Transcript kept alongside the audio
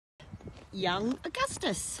young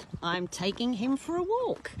Augustus. I'm taking him for a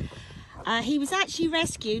walk. He was actually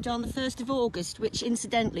rescued on the 1st of August, which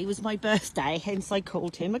incidentally was my birthday, hence I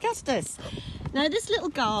called him Augustus. Now this little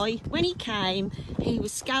guy, when he came, he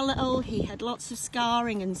was skeletal, he had lots of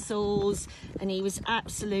scarring and sores, and he was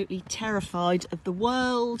absolutely terrified of the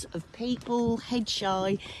world, of people, head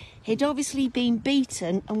shy. He'd obviously been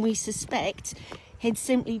beaten, and we suspect he'd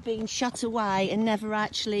simply been shut away and never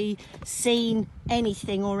actually seen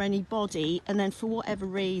anything or anybody, and then for whatever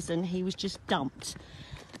reason he was just dumped.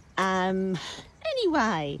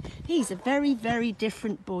 Anyway, he's a very, very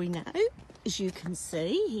different boy now. As you can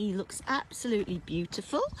see, he looks absolutely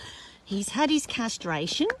beautiful. He's had his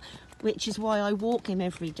castration, which is why I walk him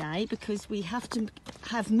every day, because we have to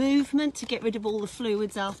have movement to get rid of all the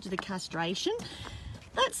fluids after the castration.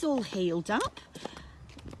 That's all healed up.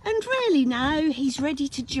 And really now he's ready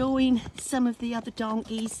to join some of the other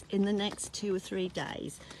donkeys in the next 2 or 3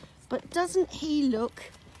 days. But doesn't he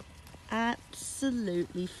look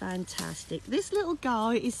absolutely fantastic? This little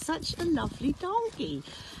guy is such a lovely donkey.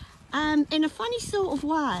 In a funny sort of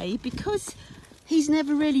way, because he's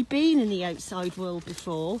never really been in the outside world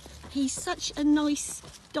before, he's such a nice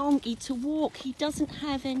donkey to walk. He doesn't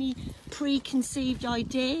have any preconceived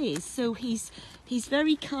ideas, so he's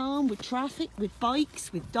very calm with traffic, with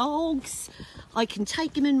bikes, with dogs. I can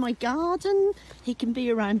take him in my garden. He can be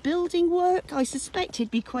around building work. I suspect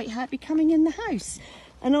he'd be quite happy coming in the house.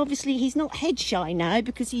 And obviously he's not head shy now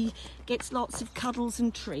because he gets lots of cuddles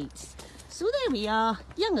and treats. So there we are,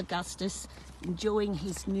 young Augustus enjoying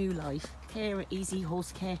his new life here at Easy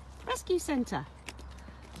Horse Care Rescue Centre.